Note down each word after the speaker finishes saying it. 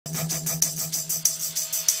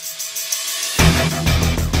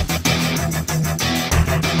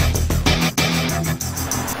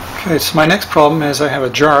Okay, so my next problem is I have a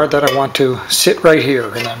jar that I want to sit right here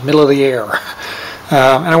in the middle of the air.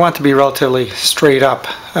 And I want it to be relatively straight up.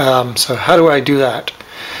 So how do I do that?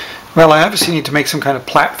 Well, I obviously need to make some kind of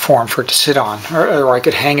platform for it to sit on, or I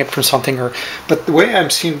could hang it from something. But the way I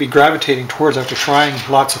seem to be gravitating towards after trying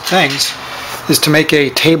lots of things is to make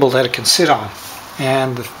a table that it can sit on.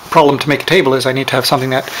 And the problem to make a table is I need to have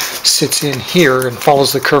something that sits in here and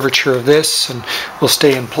follows the curvature of this and will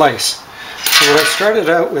stay in place. So what I started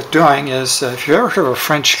out with doing is, if you've ever heard of a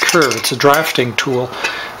French curve, it's a drafting tool,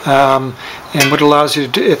 and what allows you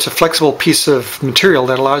to do, it's a flexible piece of material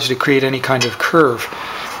that allows you to create any kind of curve.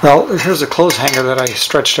 Well, here's a clothes hanger that I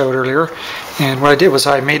stretched out earlier, and what I did was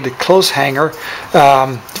I made the clothes hanger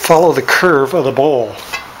follow the curve of the bowl.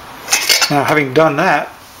 Now, having done that,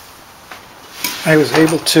 I was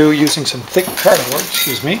able to, using some thick cardboard,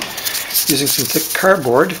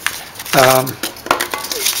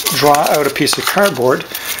 draw out a piece of cardboard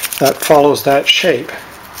that follows that shape.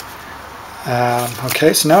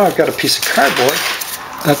 Okay, so now I've got a piece of cardboard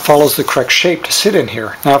that follows the correct shape to sit in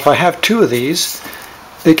here. Now, if I have two of these,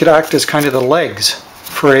 they could act as kind of the legs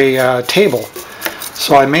for a table.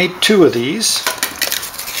 So I made two of these,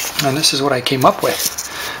 and this is what I came up with.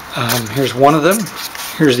 Here's one of them,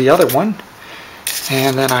 here's the other one,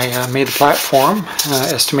 and then I made the platform,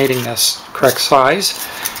 estimating this correct size,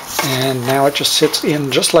 and now it just sits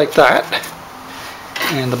in just like that,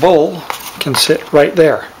 and the bowl can sit right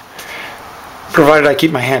there, provided I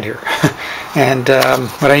keep my hand here. And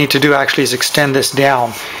what I need to do actually is extend this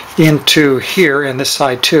down into here and this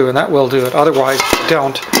side too, and that will do it. Otherwise, if you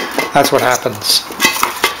don't, that's what happens.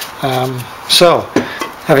 So,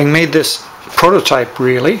 having made this prototype,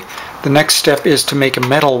 really, the next step is to make a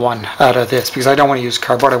metal one out of this, because I don't want to use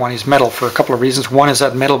cardboard, I want to use metal for a couple of reasons. One is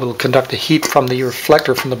that metal will conduct the heat from the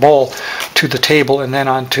reflector from the bowl to the table and then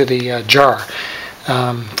onto the jar.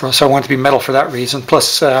 So I want it to be metal for that reason.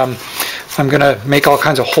 Plus, I'm going to make all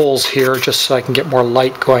kinds of holes here just so I can get more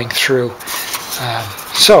light going through.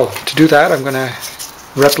 So to do that, I'm going to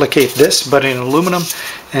replicate this, but in aluminum,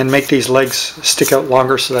 and make these legs stick out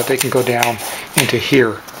longer so that they can go down into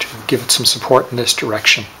here to give it some support in this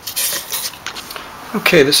direction.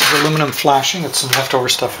 Okay, this is aluminum flashing. It's some leftover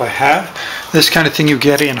stuff I have. This kind of thing you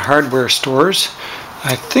get in hardware stores.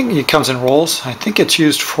 I think it comes in rolls. I think it's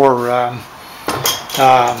used for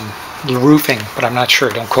roofing, but I'm not sure.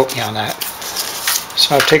 Don't quote me on that.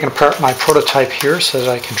 So I've taken apart my prototype here so that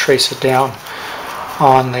I can trace it down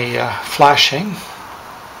on the flashing.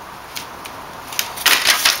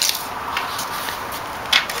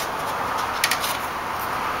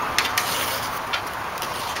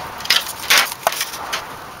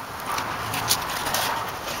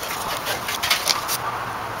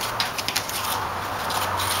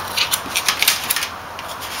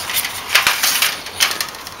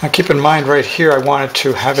 Now keep in mind right here I wanted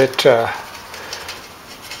to have it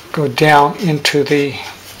go down into the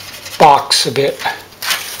box a bit.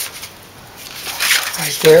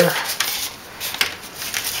 Right there.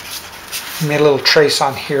 Made a little trace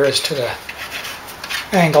on here as to the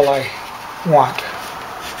angle I want.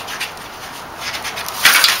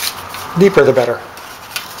 Deeper the better.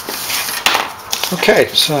 Okay,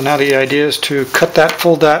 so now the idea is to cut that,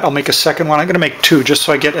 fold that. I'll make a second one. I'm going to make two just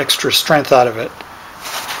so I get extra strength out of it.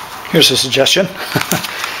 Here's a suggestion.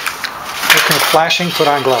 Working with flashing, put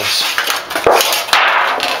on gloves.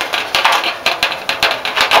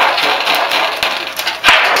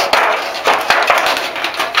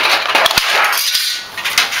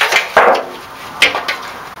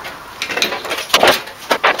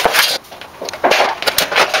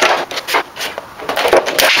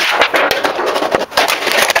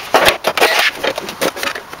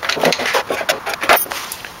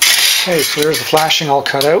 Okay, so there's the flashing all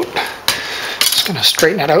cut out. Just going to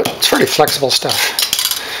straighten it out. It's pretty flexible stuff.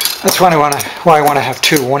 That's why I want to have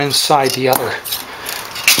two, one inside the other.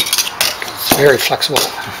 It's very flexible.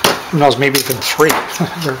 Who knows, maybe even three.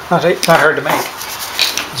 They're not hard to make,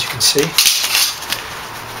 as you can see.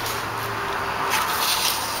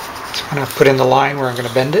 So I'm going to put in the line where I'm going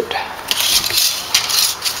to bend it.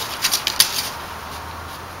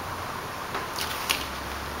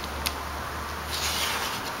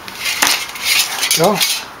 Go.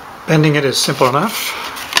 Bending it is simple enough.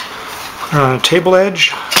 Put it on a table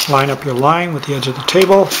edge, line up your line with the edge of the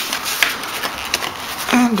table,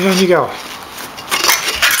 and down you go.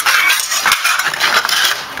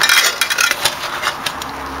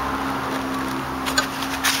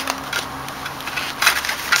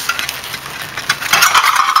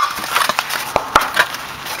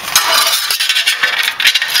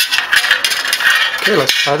 Okay,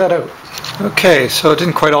 let's try that out. Okay, so it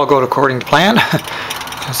didn't quite all go according to plan.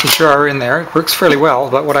 There's the jar in there. It works fairly well,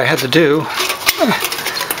 but what I had to do,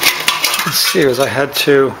 let's see, was I had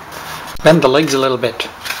to bend the legs a little bit.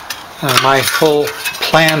 My whole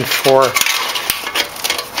plan for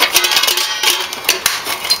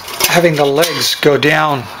having the legs go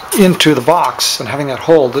down into the box and having that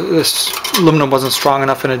hold, this aluminum wasn't strong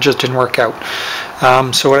enough and it just didn't work out.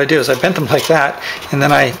 So what I do is I bent them like that, and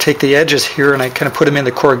then I take the edges here and I kind of put them in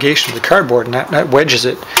the corrugation of the cardboard, and that wedges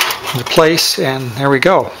it into place, and there we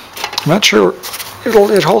go. I'm not sure,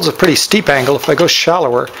 it holds a pretty steep angle. If I go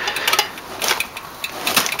shallower,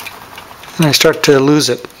 and I start to lose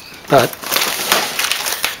it. But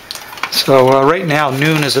so right now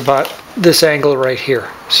noon is about this angle right here,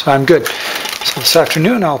 so I'm good. So this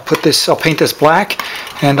afternoon I'll paint this black,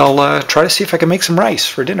 and I'll try to see if I can make some rice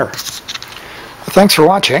for dinner. Well, thanks for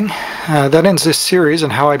watching. That ends this series on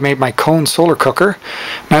how I made my cone solar cooker.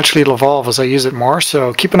 Naturally it'll evolve as I use it more,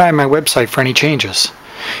 so keep an eye on my website for any changes.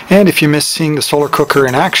 And if you miss seeing the solar cooker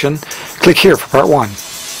in action, click here for part 1.